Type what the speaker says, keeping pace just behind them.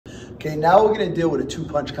Okay, now we're gonna deal with a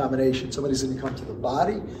two-punch combination. Somebody's gonna come to the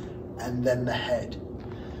body and then the head.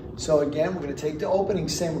 So again, we're gonna take the opening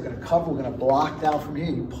same, we're gonna cover, we're gonna block down from here.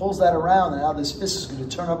 He pulls that around, and now this fist is gonna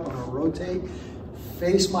turn up, I'm gonna rotate,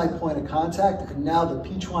 face my point of contact, and now the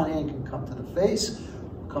Pichuan hand can come to the face,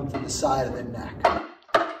 come to the side of the neck.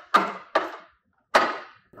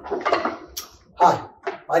 Hi,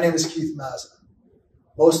 my name is Keith Mazza.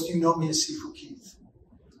 Most of you know me as Sifu Keith.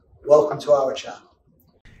 Welcome to our channel.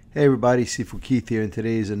 Hey everybody, Sifu Keith here, and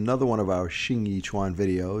today is another one of our Hsing Yi Quan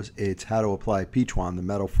videos. It's how to apply Pichuan, the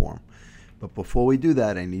metal form. But before we do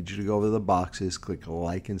that, I need you to go over the boxes, click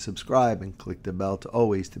like and subscribe, and click the bell to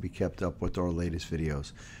always to be kept up with our latest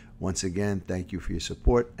videos. Once again, thank you for your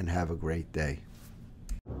support and have a great day.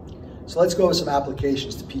 So let's go over some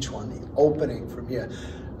applications to Pichuan, the opening from here.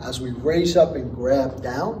 As we raise up and grab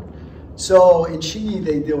down. So in Hsing Yi,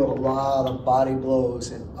 they deal with a lot of body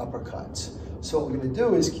blows and uppercuts. So what we're gonna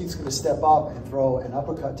do is Keith's gonna step up and throw an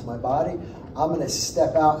uppercut to my body. I'm gonna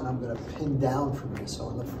step out and I'm gonna pin down from here.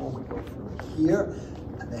 So in the form, we go from here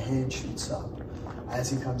and the hand shoots up.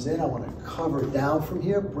 As he comes in, I wanna cover down from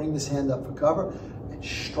here, bring this hand up for cover and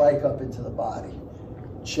strike up into the body.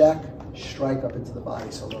 Check, strike up into the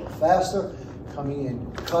body. So a little faster, coming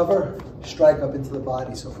in, cover, strike up into the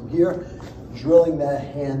body. So from here, drilling that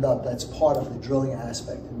hand up, that's part of the drilling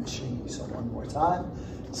aspect in the Hsing Yi. So one more time.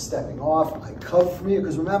 Stepping off, I cover from here,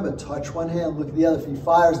 because remember, touch one hand, look at the other. If he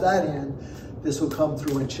fires that hand, this will come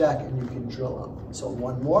through and check, and you can drill up. So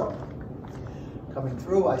one more. Coming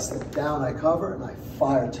through, I step down, I cover, and I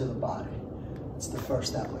fire to the body. It's the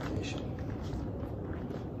first application.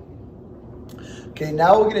 Okay,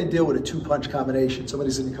 now we're gonna deal with a two-punch combination.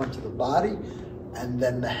 Somebody's gonna come to the body and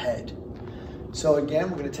then the head. So again,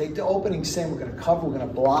 we're gonna take the opening same, we're gonna cover, we're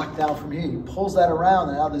gonna block down from here. He pulls that around,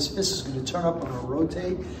 and now this fist is gonna turn up, I'm gonna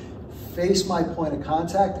rotate, face my point of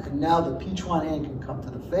contact, and now the Pichuan hand can come to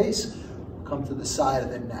the face, come to the side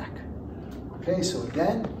of the neck. Okay, so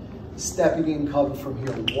again, stepping in, cover from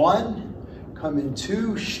here, one, come in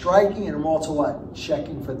two, striking, and I'm also what?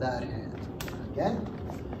 Checking for that hand. Again,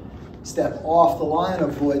 step off the line,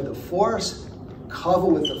 avoid the force, cover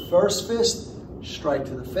with the first fist, strike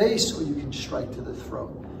to the face, or you can strike to the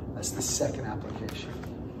throat. That's the second application.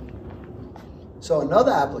 So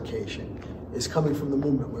another application is coming from the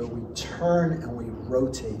movement where we turn and we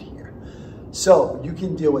rotate here. So you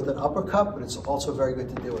can deal with an uppercut, but it's also very good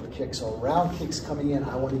to deal with a kick. So round kicks coming in,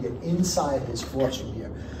 I want to get inside his force from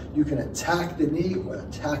here. You can attack the knee or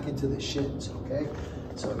attack into the shins, okay?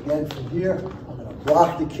 So again, from here, I'm going to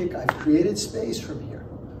block the kick. I've created space from here.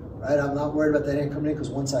 Right, I'm not worried about that hand coming in,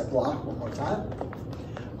 because once I block one more time,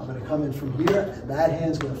 I'm gonna come in from here, and that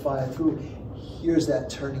hand's gonna fire through. Here's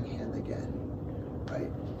that turning hand again, right?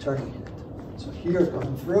 Turning hand. So here,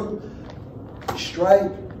 coming through,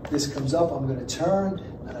 strike, this comes up, I'm gonna turn,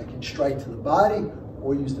 and I can strike to the body,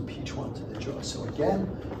 or use the Pichuan to the jaw. So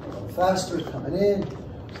again, a little faster, coming in,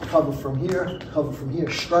 cover from here,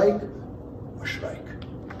 strike, or strike.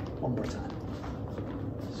 One more time.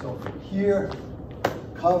 So from here,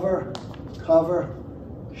 cover, cover,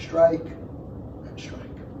 strike, and strike.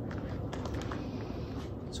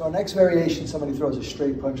 So our next variation, somebody throws a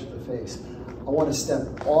straight punch to the face. I want to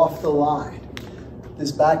step off the line.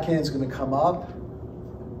 This backhand's going to come up,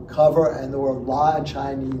 cover, and the word la in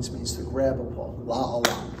Chinese means to grab a pull, la.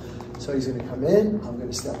 So he's going to come in, I'm going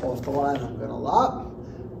to step off the line, I'm going to la,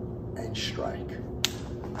 and strike.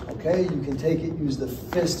 Okay, you can take it, use the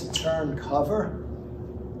fist to turn, cover,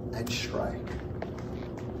 and strike.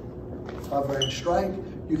 Cover and strike.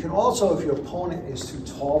 You can also, if your opponent is too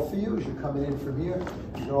tall for you, as you're coming in from here,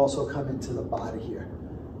 you can also come into the body here.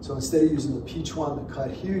 So instead of using the Pichuan to cut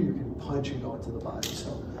here, you can punch and go into the body.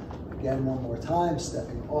 So again, one more time,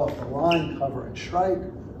 stepping off the line, cover and strike,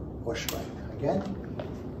 or strike. Again,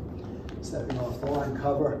 stepping off the line,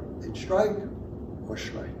 cover and strike, or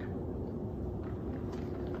strike.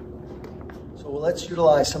 So let's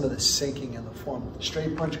utilize some of the sinking in the form. The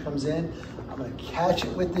straight punch comes in, I'm going to catch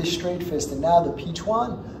it with this straight fist, and now the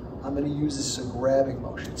Pichuan, I'm going to use this as a grabbing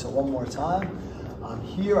motion. So one more time, I'm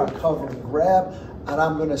here, I cover and grab, and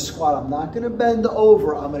I'm going to squat. I'm not going to bend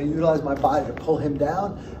over, I'm going to utilize my body to pull him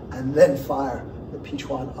down, and then fire the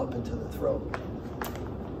Pichuan up into the throat.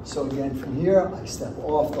 So again, from here, I step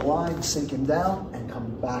off the line, sink him down, and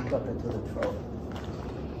come back up into the throat.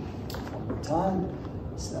 One more time.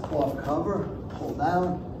 Step off, cover, pull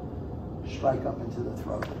down, strike up into the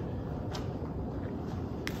throat.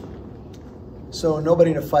 So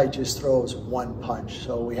nobody in a fight just throws one punch.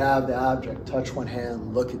 So we have the object, touch one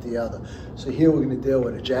hand, look at the other. So here we're going to deal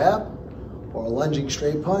with a jab or a lunging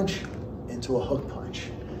straight punch into a hook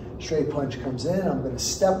punch. straight punch comes in. I'm going to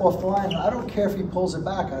step off the line. I don't care if he pulls it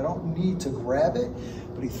back. I don't need to grab it,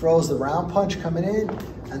 but he throws the round punch coming in.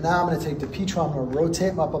 And now I'm going to take the Pichuan. I'm going to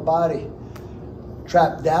rotate my upper body.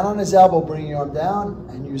 Trap down on his elbow, bring your arm down,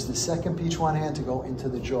 and use the second Pichuan hand to go into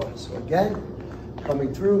the jaw. So again,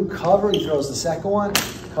 coming through, cover. He throws the second one,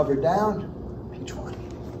 cover down, Pichuan.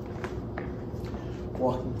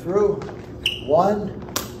 Walking through,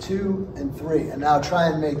 1, 2, and 3. And now try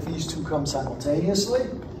and make these two come simultaneously.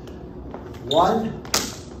 1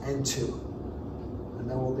 and 2. And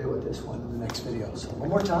then we'll deal with this one in the next video. So one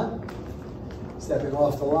more time. Stepping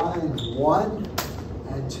off the line, 1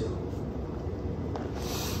 and 2.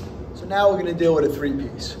 So now we're going to deal with a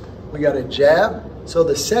three-piece. We got a jab. So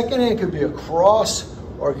the second hand could be a cross,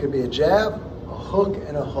 or it could be a jab, a hook,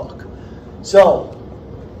 and a hook. So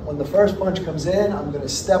when the first punch comes in, I'm going to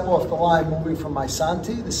step off the line moving from my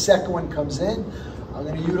Santi. The second one comes in. I'm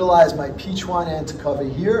going to utilize my Pichuan hand to cover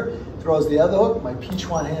here. Throws the other hook. My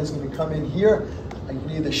Pichuan hand is going to come in here. I can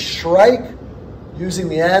either strike using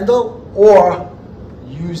the handle or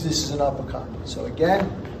use this as an uppercut. So again,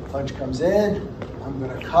 punch comes in. I'm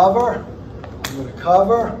going to cover. I'm going to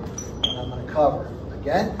cover. And I'm going to cover.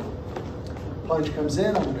 Again, punch comes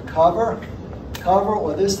in. I'm going to cover. Cover.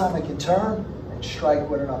 Or this time I can turn and strike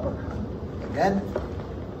with an uppercut. Again,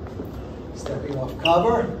 stepping off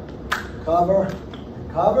cover, cover,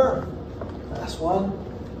 and cover. Last one,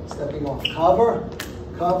 stepping off cover,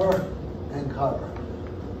 cover, and cover.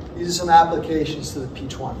 These are some applications to the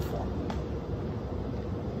Pichuan form.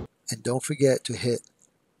 And don't forget to hit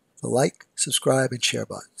the like, subscribe, and share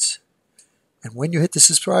buttons. And when you hit the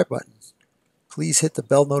subscribe button, please hit the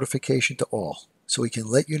bell notification to all so we can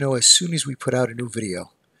let you know as soon as we put out a new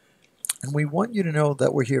video. And we want you to know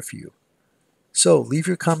that we're here for you. So leave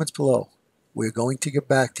your comments below. We're going to get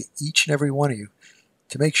back to each and every one of you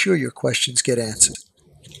to make sure your questions get answered.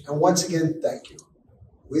 And once again, thank you.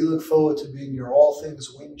 We look forward to being your all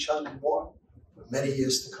things Wing Chun and more for many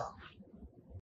years to come.